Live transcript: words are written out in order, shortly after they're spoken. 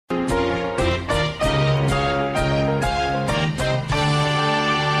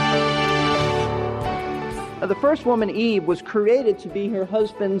the first woman, Eve, was created to be her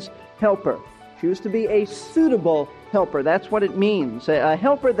husband's helper. She was to be a suitable helper. That's what it means. A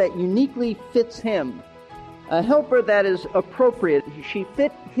helper that uniquely fits him. A helper that is appropriate. She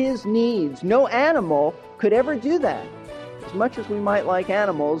fit his needs. No animal could ever do that. As much as we might like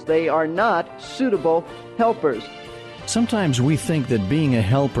animals, they are not suitable helpers. Sometimes we think that being a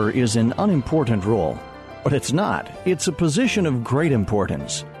helper is an unimportant role, but it's not. It's a position of great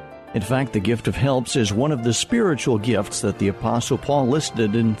importance. In fact, the gift of helps is one of the spiritual gifts that the Apostle Paul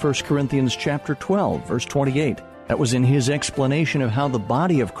listed in 1 Corinthians chapter 12, verse 28. That was in his explanation of how the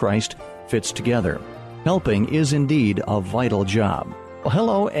body of Christ fits together. Helping is indeed a vital job. Well,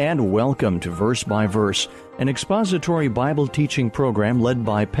 hello and welcome to Verse by Verse, an expository Bible teaching program led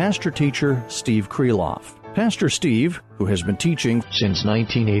by pastor-teacher Steve Kreloff. Pastor Steve, who has been teaching since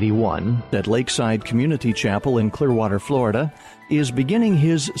 1981 at Lakeside Community Chapel in Clearwater, Florida, is beginning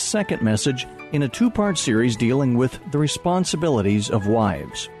his second message in a two-part series dealing with the responsibilities of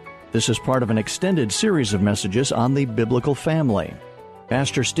wives. This is part of an extended series of messages on the biblical family.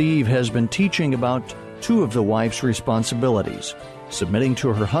 Pastor Steve has been teaching about two of the wife's responsibilities, submitting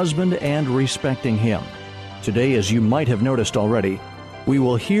to her husband and respecting him. Today, as you might have noticed already, we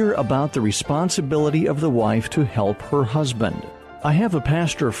will hear about the responsibility of the wife to help her husband. I have a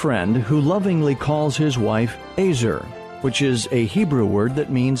pastor friend who lovingly calls his wife Ezer, which is a Hebrew word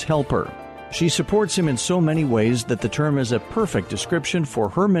that means helper. She supports him in so many ways that the term is a perfect description for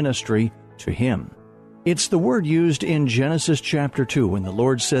her ministry to him. It's the word used in Genesis chapter 2 when the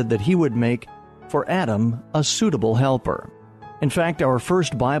Lord said that he would make for Adam a suitable helper. In fact, our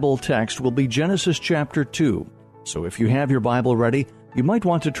first Bible text will be Genesis chapter 2. So if you have your Bible ready, you might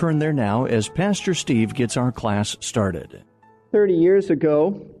want to turn there now as Pastor Steve gets our class started. 30 years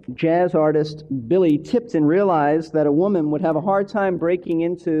ago, jazz artist Billy Tipton realized that a woman would have a hard time breaking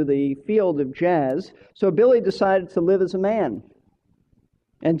into the field of jazz, so Billy decided to live as a man,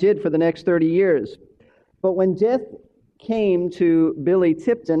 and did for the next 30 years. But when death came to Billy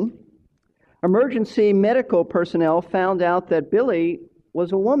Tipton, emergency medical personnel found out that Billy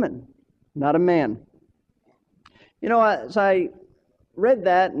was a woman, not a man. You know, as I read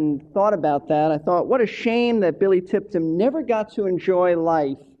that and thought about that, I thought, what a shame that Billy Tipton never got to enjoy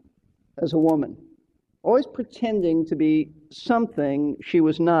life as a woman, always pretending to be something she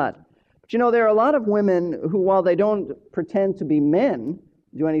was not. But you know, there are a lot of women who, while they don't pretend to be men,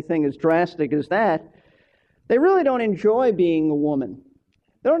 do anything as drastic as that, they really don't enjoy being a woman.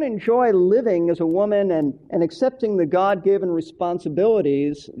 They don't enjoy living as a woman and accepting the God-given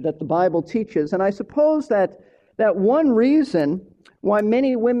responsibilities that the Bible teaches. And I suppose that one reason why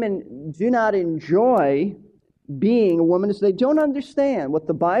many women do not enjoy being a woman is they don't understand what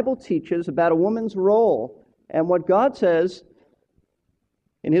the Bible teaches about a woman's role and what God says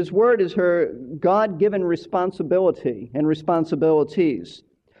in His Word is her God-given responsibility and responsibilities.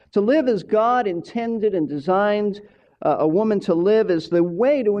 To live as God intended and designed a woman to live is the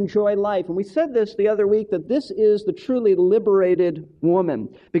way to enjoy life. And we said this the other week, that this is the truly liberated woman,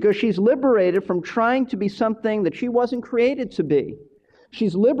 because she's liberated from trying to be something that she wasn't created to be.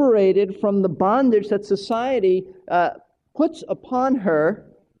 She's liberated from the bondage that society puts upon her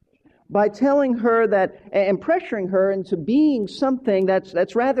by telling her that and pressuring her into being something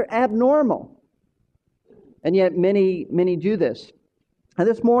that's rather abnormal. And yet many do this. And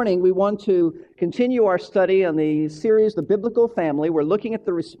this morning we want to continue our study on the series, The Biblical Family. We're looking at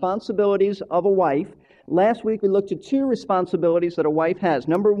the responsibilities of a wife. Last week we looked at two responsibilities that a wife has.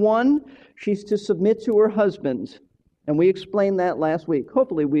 Number one, she's to submit to her husband. And we explained that last week.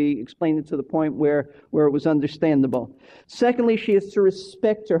 Hopefully we explained it to the point where it was understandable. Secondly, she is to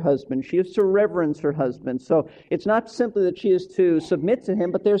respect her husband. She is to reverence her husband. So it's not simply that she is to submit to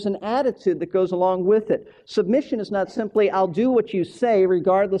him, but there's an attitude that goes along with it. Submission is not simply, I'll do what you say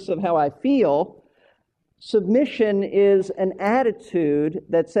regardless of how I feel. Submission is an attitude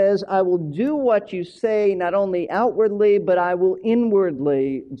that says, I will do what you say, not only outwardly, but I will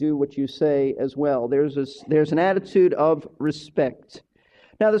inwardly do what you say as well. There's an attitude of respect.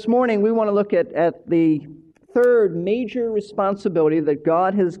 Now this morning, we want to look at the third major responsibility that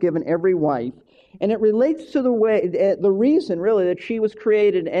God has given every wife, and it relates to the reason, really, that she was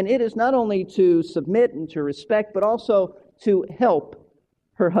created, and it is not only to submit and to respect, but also to help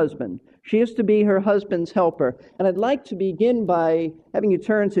her husband. She is to be her husband's helper. And I'd like to begin by having you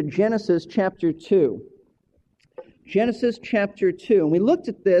turn to Genesis chapter 2. Genesis chapter 2. And we looked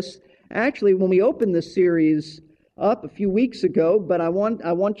at this, actually, when we opened this series up a few weeks ago, but I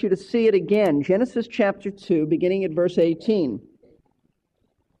want you to see it again. Genesis chapter 2, beginning at verse 18.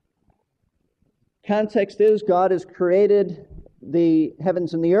 Context is God has created the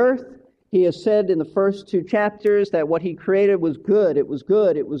heavens and the earth. He has said in the first 2 chapters that what he created was good, it was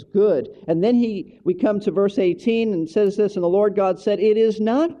good, it was good. And then we come to verse 18 and says this, and the Lord God said, "It is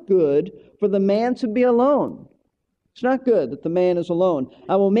not good for the man to be alone." It's not good that the man is alone.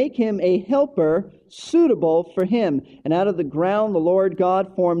 "I will make him a helper suitable for him. And out of the ground the Lord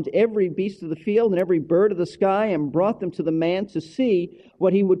God formed every beast of the field and every bird of the sky and brought them to the man to see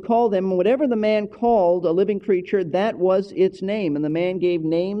what he would call them. And whatever the man called a living creature, that was its name. And the man gave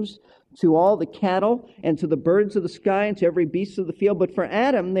names to all the cattle and to the birds of the sky and to every beast of the field. But for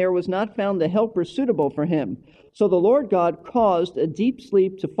Adam there was not found a helper suitable for him. So the Lord God caused a deep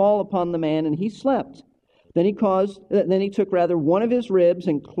sleep to fall upon the man, and he slept. Then he took one of his ribs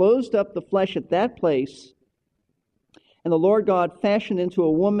and closed up the flesh at that place. And the Lord God fashioned into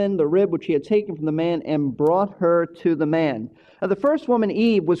a woman the rib which he had taken from the man and brought her to the man." Now, the first woman,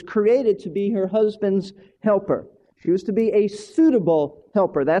 Eve, was created to be her husband's helper. She was to be a suitable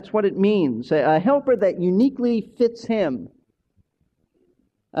helper. That's what it means. A helper that uniquely fits him.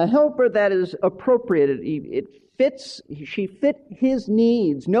 A helper that is appropriate. She fit his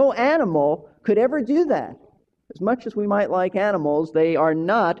needs. No animal could ever do that. As much as we might like animals, they are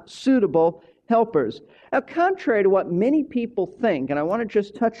not suitable helpers. Now, contrary to what many people think, and I want to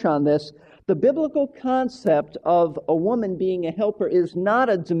just touch on this, the biblical concept of a woman being a helper is not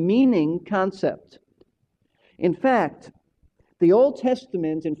a demeaning concept. In fact, the Old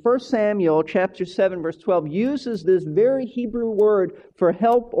Testament in 1 Samuel chapter 7, verse 12, uses this very Hebrew word for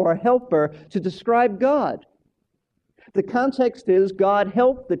help or helper to describe God. The context is God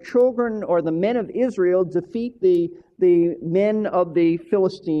helped the children or the men of Israel defeat the men of the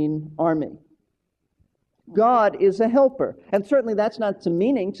Philistine army. God is a helper. And certainly that's not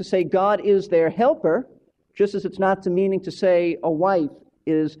demeaning to say God is their helper, just as it's not demeaning to say a wife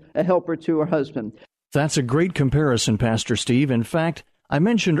is a helper to her husband. That's a great comparison, Pastor Steve. In fact, I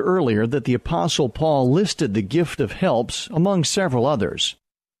mentioned earlier that the Apostle Paul listed the gift of helps among several others.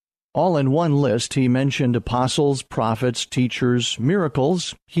 All in one list, he mentioned apostles, prophets, teachers,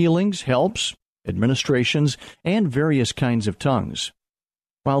 miracles, healings, helps, administrations, and various kinds of tongues.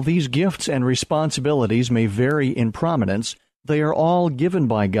 While these gifts and responsibilities may vary in prominence, they are all given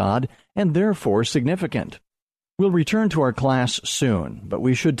by God and therefore significant. We'll return to our class soon, but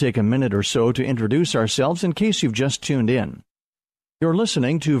we should take a minute or so to introduce ourselves in case you've just tuned in. You're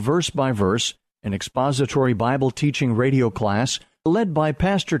listening to Verse by Verse, an expository Bible teaching radio class led by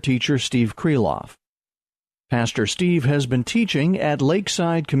pastor-teacher Steve Kreloff. Pastor Steve has been teaching at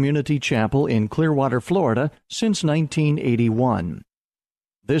Lakeside Community Chapel in Clearwater, Florida since 1981.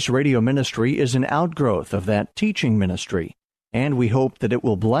 This radio ministry is an outgrowth of that teaching ministry, and we hope that it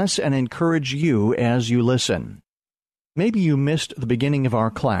will bless and encourage you as you listen. Maybe you missed the beginning of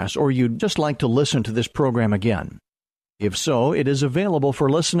our class, or you'd just like to listen to this program again. If so, it is available for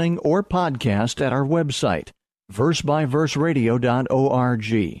listening or podcast at our website,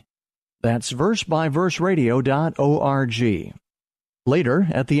 versebyverseradio.org. That's versebyverseradio.org. Later,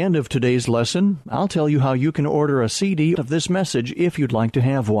 at the end of today's lesson, I'll tell you how you can order a CD of this message if you'd like to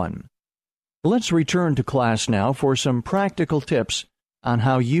have one. Let's return to class now for some practical tips on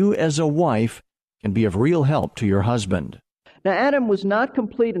how you as a wife can be of real help to your husband. Now, Adam was not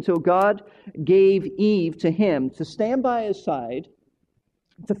complete until God gave Eve to him to stand by his side,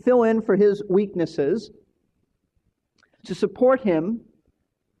 to fill in for his weaknesses, to support him,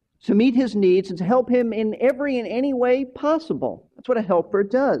 to meet his needs, and to help him in every and any way possible. That's what a helper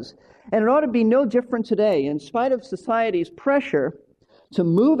does. And it ought to be no different today. In spite of society's pressure to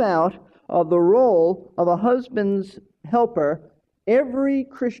move out of the role of a husband's helper, every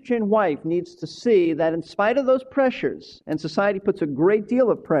Christian wife needs to see that in spite of those pressures, and society puts a great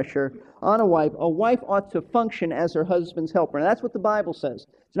deal of pressure on a wife ought to function as her husband's helper. And that's what the Bible says.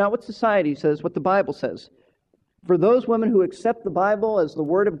 It's not what society says, what the Bible says. For those women who accept the Bible as the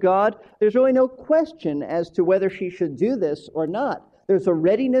Word of God, there's really no question as to whether she should do this or not. There's a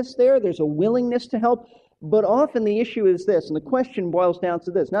readiness there, there's a willingness to help, but often the issue is this, and the question boils down to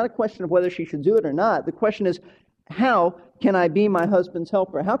this, not a question of whether she should do it or not. The question is, how can I be my husband's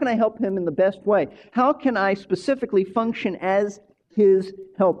helper? How can I help him in the best way? How can I specifically function as his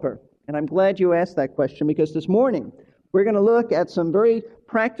helper? And I'm glad you asked that question, because this morning we're going to look at some very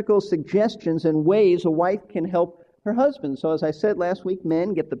practical suggestions and ways a wife can help her husband. So as I said last week,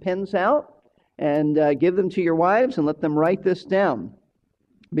 men, get the pens out and give them to your wives and let them write this down.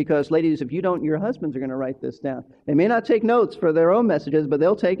 Because, ladies, if you don't, your husbands are going to write this down. They may not take notes for their own messages, but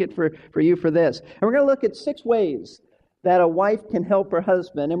they'll take it for you for this. And we're going to look at 6 ways that a wife can help her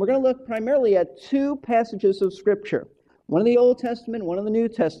husband. And we're going to look primarily at 2 passages of Scripture. One in the Old Testament, one in the New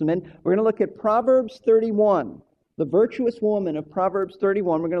Testament. We're going to look at Proverbs 31. the virtuous woman of Proverbs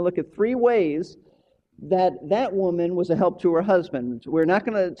 31. We're going to look at 3 ways that woman was a help to her husband. We're not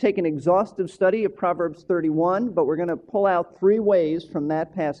going to take an exhaustive study of Proverbs 31, but we're going to pull out 3 ways from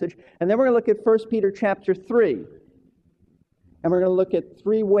that passage. And then we're going to look at 1 Peter chapter 3. And we're going to look at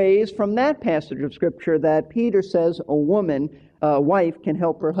 3 ways from that passage of Scripture that Peter says a wife can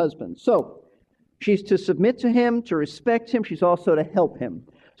help her husband. So, she's to submit to him, to respect him. She's also to help him.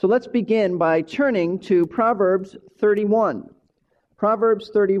 So let's begin by turning to Proverbs 31.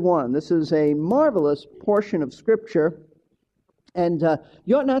 Proverbs 31. This is a marvelous portion of Scripture, and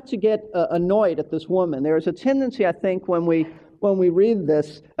you ought not to get annoyed at this woman. There is a tendency, I think, when we read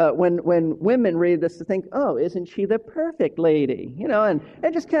this, when women read this, to think, "Oh, isn't she the perfect lady?" And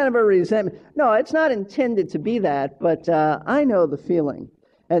just kind of a resentment. No, it's not intended to be that, but I know the feeling,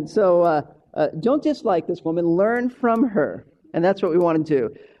 and so don't dislike this woman. Learn from her, and that's what we want to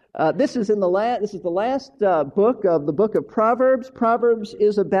do. This is the last book of the book of Proverbs. Proverbs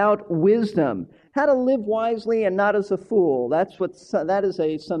is about wisdom, how to live wisely and not as a fool. That is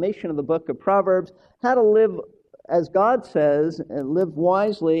a summation of the book of Proverbs. How to live as God says, and live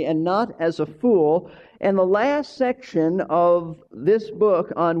wisely and not as a fool. And the last section of this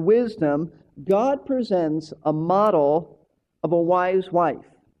book on wisdom, God presents a model of a wise wife.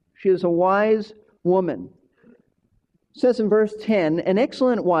 She is a wise woman. It says in verse 10, "An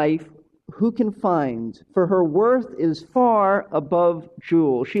excellent wife who can find? For her worth is far above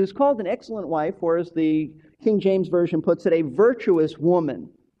jewels." She is called an excellent wife, or as the King James Version puts it, a virtuous woman.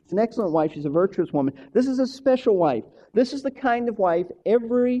 It's an excellent wife. She's a virtuous woman. This is a special wife. This is the kind of wife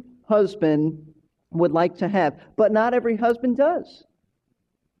every husband would like to have, but not every husband does.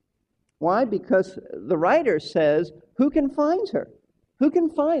 Why? Because the writer says, who can find her? Who can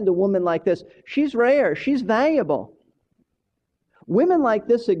find a woman like this? She's rare. She's valuable. Women like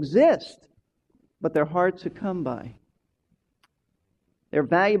this exist, but they're hard to come by. They're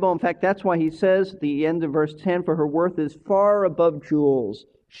valuable. In fact, that's why he says at the end of verse 10, "For her worth is far above jewels."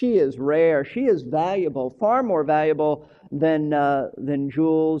 She is rare. She is valuable, far more valuable than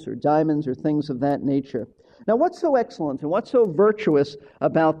jewels or diamonds or things of that nature. Now, what's so excellent and what's so virtuous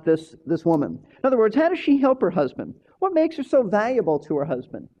about this woman? In other words, how does she help her husband? What makes her so valuable to her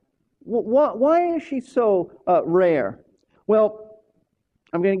husband? Why is she so rare? Well,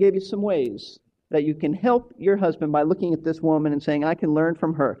 I'm going to give you some ways that you can help your husband by looking at this woman and saying, I can learn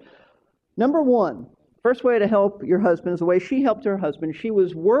from her. Number 1, first way to help your husband is the way she helped her husband. She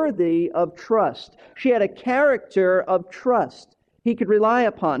was worthy of trust. She had a character of trust. He could rely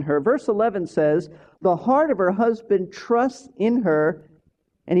upon her. Verse 11 says, "The heart of her husband trusts in her,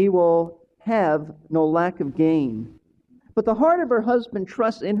 and he will have no lack of gain." But the heart of her husband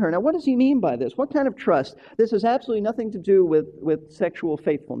trusts in her. Now, what does he mean by this? What kind of trust? This has absolutely nothing to do with sexual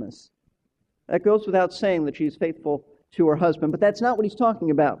faithfulness. That goes without saying that she's faithful to her husband, but that's not what he's talking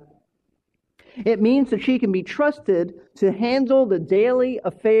about. It means that she can be trusted to handle the daily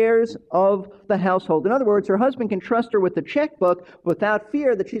affairs of the household. In other words, her husband can trust her with the checkbook without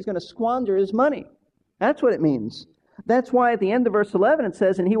fear that she's going to squander his money. That's what it means. That's why at the end of verse 11 it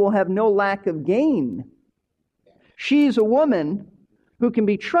says, "And he will have no lack of gain." She's a woman who can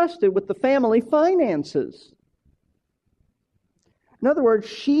be trusted with the family finances. In other words,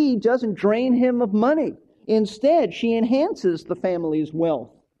 she doesn't drain him of money. Instead, she enhances the family's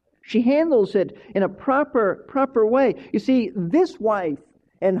wealth. She handles it in a proper way. You see, this wife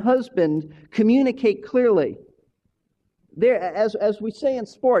and husband communicate clearly. They're, as we say in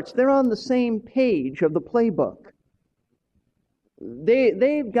sports, they're on the same page of the playbook.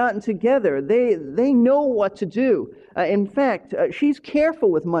 They've gotten together. They know what to do. In fact, she's careful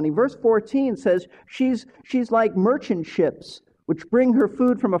with money. Verse 14 says she's like merchant ships, which bring her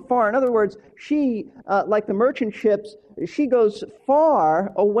food from afar. In other words, she, like the merchant ships, she goes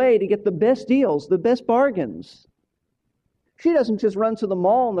far away to get the best deals, the best bargains. She doesn't just run to the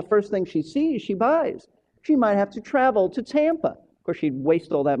mall and the first thing she sees, she buys. She might have to travel to Tampa. Of course, she'd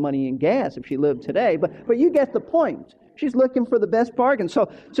waste all that money in gas if she lived today, but you get the point. She's looking for the best bargain. So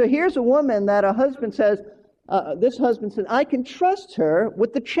here's a woman that a husband says, this husband says, I can trust her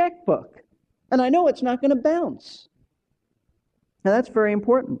with the checkbook, and I know it's not going to bounce. Now, that's very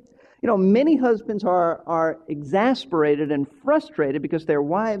important. You know, many husbands are exasperated and frustrated because their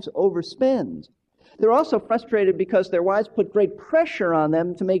wives overspend. They're also frustrated because their wives put great pressure on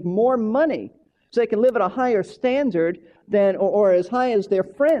them to make more money so they can live at a higher standard than or as high as their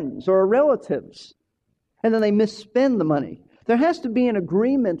friends or relatives. And then they misspend the money. There has to be an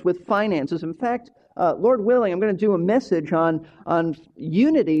agreement with finances. In fact, Lord willing, I'm going to do a message on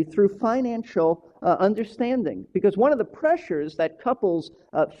unity through financial understanding. Because one of the pressures that couples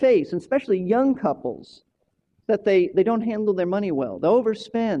face, and especially young couples, that they don't handle their money well. They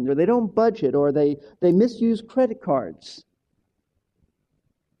overspend, or they don't budget, or they misuse credit cards.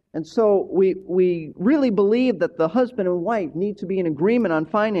 And so we really believe that the husband and wife need to be in agreement on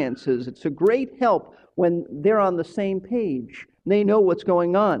finances. It's a great help when they're on the same page. They know what's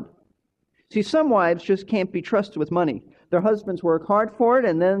going on. See, some wives just can't be trusted with money. Their husbands work hard for it,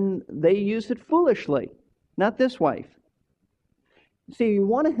 and then they use it foolishly. Not this wife. See, you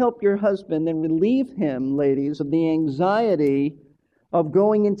want to help your husband, then relieve him, ladies, of the anxiety of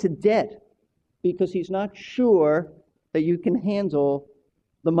going into debt because he's not sure that you can handle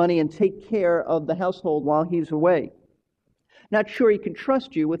the money and take care of the household while he's away. Not sure he can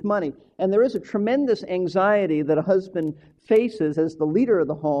trust you with money. And there is a tremendous anxiety that a husband faces as the leader of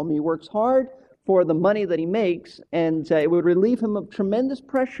the home. He works hard for the money that he makes, and it would relieve him of tremendous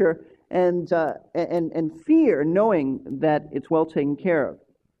pressure and fear, knowing that it's well taken care of.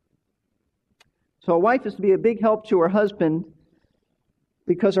 So a wife is to be a big help to her husband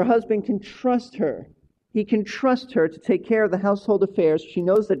because her husband can trust her. He can trust her to take care of the household affairs. She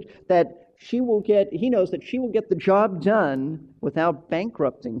knows that he knows that she will get the job done without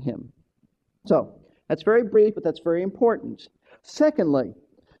bankrupting him. So, that's very brief, but that's very important. Secondly,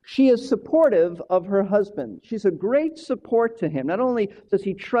 she is supportive of her husband. She's a great support to him. Not only does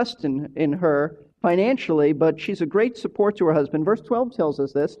he trust in her financially, but she's a great support to her husband. Verse 12 tells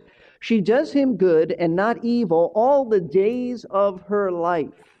us this. She does him good and not evil all the days of her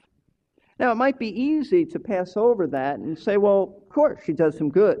life. Now, it might be easy to pass over that and say, well, of course, she does him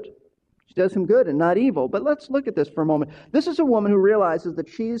good. She does him good and not evil. But let's look at this for a moment. This is a woman who realizes that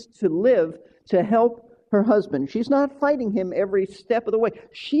she's to live to help her husband. She's not fighting him every step of the way.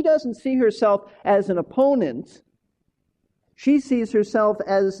 She doesn't see herself as an opponent. She sees herself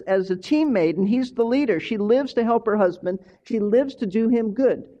as a teammate, and he's the leader. She lives to help her husband. She lives to do him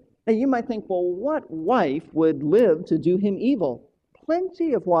good. Now, you might think, well, what wife would live to do him evil?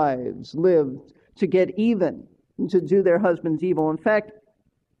 Plenty of wives live to get even, and to do their husbands evil. In fact,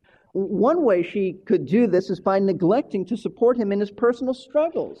 one way she could do this is by neglecting to support him in his personal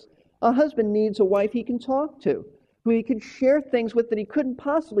struggles. A husband needs a wife he can talk to, who he can share things with that he couldn't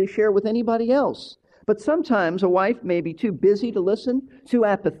possibly share with anybody else. But sometimes a wife may be too busy to listen, too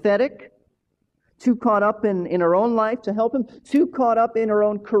apathetic, too caught up in her own life to help him, too caught up in her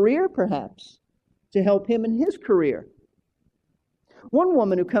own career, perhaps, to help him in his career. One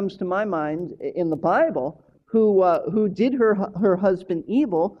woman who comes to my mind in the Bible who did her husband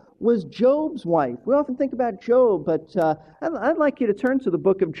evil was Job's wife. We often think about Job, but I'd like you to turn to the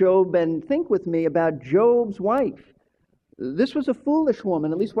book of Job and think with me about Job's wife. This was a foolish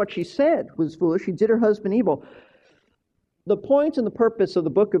woman, at least what she said was foolish. She did her husband evil. The point and the purpose of the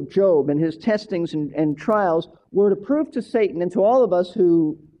book of Job and his testings and trials were to prove to Satan and to all of us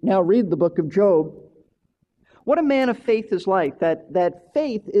who now read the book of Job what a man of faith is like, that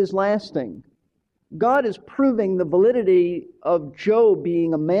faith is lasting. God is proving the validity of Job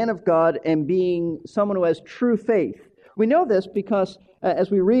being a man of God and being someone who has true faith. We know this because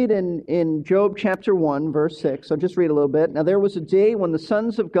as we read in Job chapter 1, verse 6, I'll just read a little bit. Now there was a day when the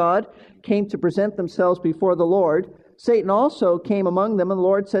sons of God came to present themselves before the Lord. Satan also came among them, and the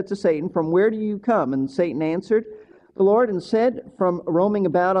Lord said to Satan, "From where do you come?" And Satan answered the Lord and said, "From roaming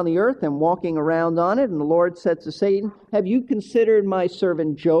about on the earth and walking around on it." And the Lord said to Satan, "Have you considered my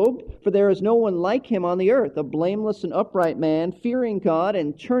servant Job? For there is no one like him on the earth, a blameless and upright man, fearing God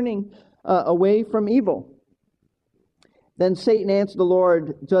and turning away from evil." Then Satan answered the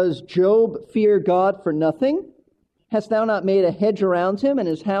Lord, "Does Job fear God for nothing? Hast thou not made a hedge around him and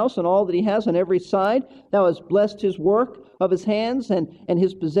his house and all that he has on every side? Thou hast blessed his work of his hands, and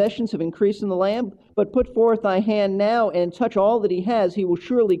his possessions have increased in the land. But put forth thy hand now and touch all that he has. He will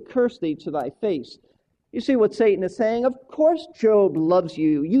surely curse thee to thy face." You see what Satan is saying? Of course Job loves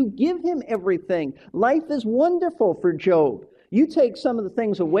you. You give him everything. Life is wonderful for Job. You take some of the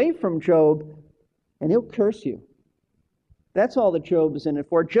things away from Job, and he'll curse you. That's all that Job is in it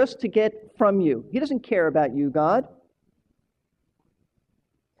for, just to get from you. He doesn't care about you, God.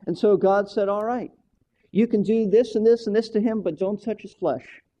 And so God said, all right, you can do this and this and this to him, but don't touch his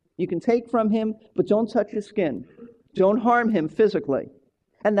flesh. You can take from him, but don't touch his skin. Don't harm him physically.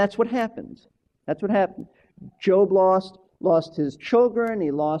 And that's what happened. That's what happened. Job lost his children.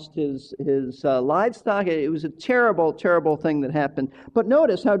 He lost his livestock. It was a terrible, terrible thing that happened. But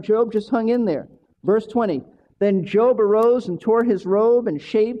notice how Job just hung in there. Verse 20. Then Job arose and tore his robe and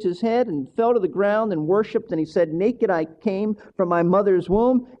shaved his head and fell to the ground and worshipped. And he said, "Naked I came from my mother's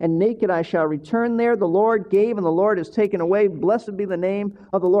womb, and naked I shall return there. The Lord gave, and the Lord has taken away. Blessed be the name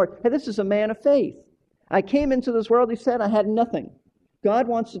of the Lord." Hey, this is a man of faith. I came into this world, he said, I had nothing. God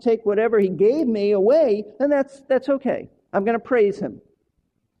wants to take whatever he gave me away, then that's okay. I'm going to praise him.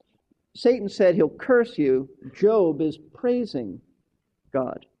 Satan said he'll curse you. Job is praising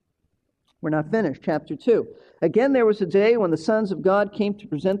God. We're not finished. Chapter 2. Again, there was a day when the sons of God came to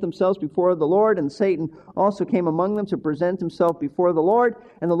present themselves before the Lord, and Satan also came among them to present himself before the Lord.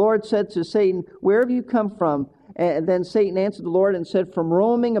 And the Lord said to Satan, "Where have you come from?" And then Satan answered the Lord and said, "From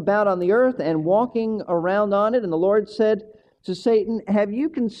roaming about on the earth and walking around on it." And the Lord said to Satan, "Have you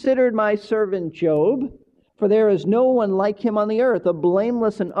considered my servant Job? For there is no one like him on the earth, a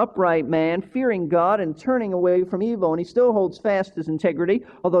blameless and upright man, fearing God and turning away from evil. And he still holds fast his integrity,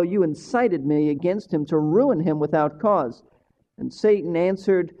 although you incited me against him to ruin him without cause." And Satan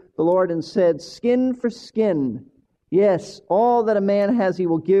answered the Lord and said, "Skin for skin. Yes, all that a man has he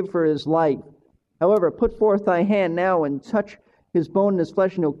will give for his life. However, put forth thy hand now and touch his bone and his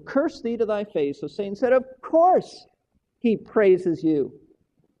flesh, and he'll curse thee to thy face." So Satan said, "Of course he praises you.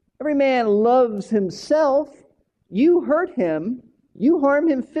 Every man loves himself. You hurt him, you harm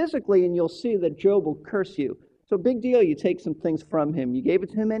him physically, and you'll see that Job will curse you." So big deal, you take some things from him. You gave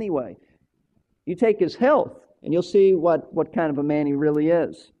it to him anyway. You take his health, and you'll see what kind of a man he really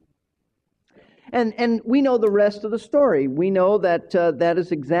is. And we know the rest of the story. We know that that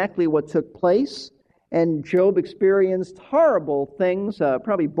is exactly what took place. And Job experienced horrible things,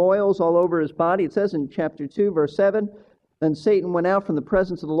 probably boils all over his body. It says in chapter 2, verse 7, "Then Satan went out from the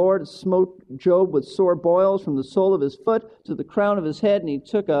presence of the Lord and smote Job with sore boils from the sole of his foot to the crown of his head. And he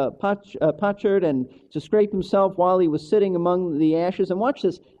took a potsherd and to scrape himself while he was sitting among the ashes." And watch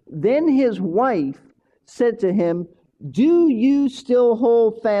this. "Then his wife said to him, 'Do you still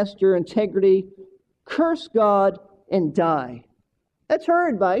hold fast your integrity? Curse God and die.'" That's her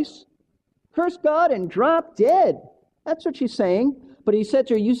advice. Curse God and drop dead. That's what she's saying. But he said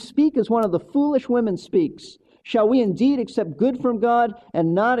to her, "You speak as one of the foolish women speaks. Shall we indeed accept good from God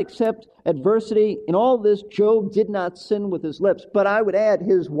and not accept adversity? In all this, Job did not sin with his lips." But I would add,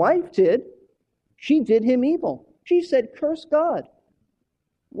 his wife did. She did him evil. She said, "Curse God."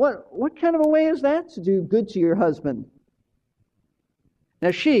 What kind of a way is that to do good to your husband? Now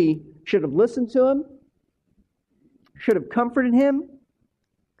she should have listened to him, should have comforted him,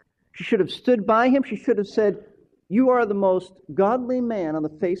 she should have stood by him, she should have said, "You are the most godly man on the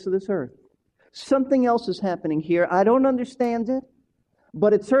face of this earth. Something else is happening here. I don't understand it,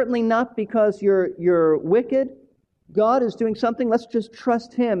 but it's certainly not because you're wicked. God is doing something. Let's just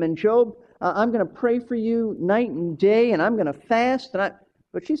trust him. And Job, I'm going to pray for you night and day, and I'm going to fast."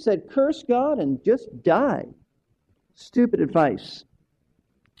 But she said, "Curse God and just die." Stupid advice.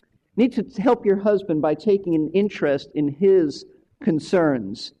 You need to help your husband by taking an interest in his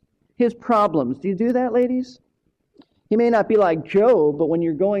concerns, his problems. Do you do that, ladies? He may not be like Job, but when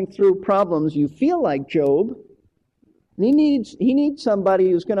you're going through problems, you feel like Job. And he needs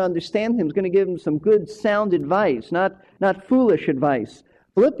somebody who's going to understand him, who's going to give him some good, sound advice, not foolish advice.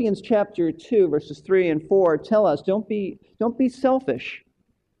 Philippians chapter 2, verses 3 and 4 tell us, don't be selfish.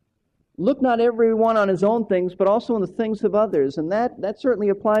 Look not everyone on his own things, but also on the things of others. And that certainly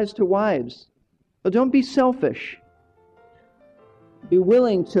applies to wives. But don't be selfish. Be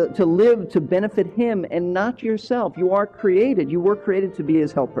willing to live to benefit him and not yourself. You were created to be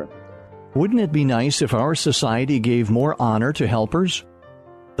his helper. Wouldn't it be nice if our society gave more honor to helpers?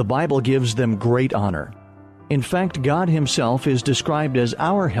 The Bible gives them great honor. In fact, God himself is described as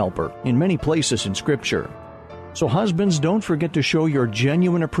our helper in many places in Scripture. So husbands, don't forget to show your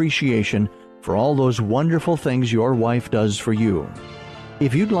genuine appreciation for all those wonderful things your wife does for you.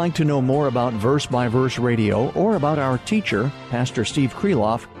 If you'd like to know more about Verse by Verse Radio or about our teacher, Pastor Steve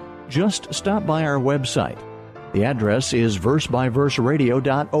Kreloff, just stop by our website. The address is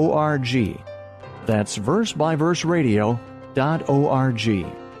versebyverseradio.org. That's versebyverseradio.org.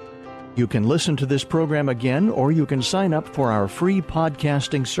 You can listen to this program again, or you can sign up for our free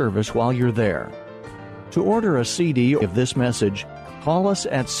podcasting service while you're there. To order a CD of this message, call us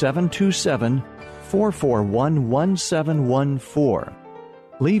at 727-441-1714.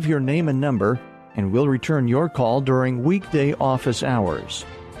 Leave your name and number, and we'll return your call during weekday office hours.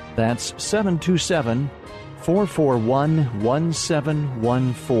 That's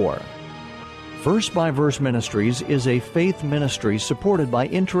 727-441-1714. Verse by Verse Ministries is a faith ministry supported by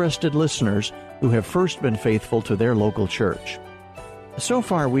interested listeners who have first been faithful to their local church. So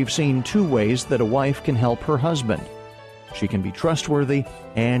far, we've seen two ways that a wife can help her husband. She can be trustworthy,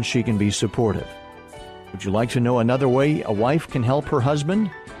 and she can be supportive. Would you like to know another way a wife can help her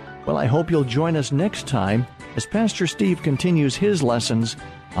husband? Well, I hope you'll join us next time as Pastor Steve continues his lessons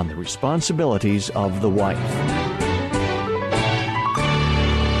on the responsibilities of the wife.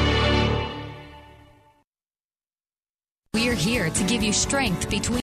 We're here to give you strength between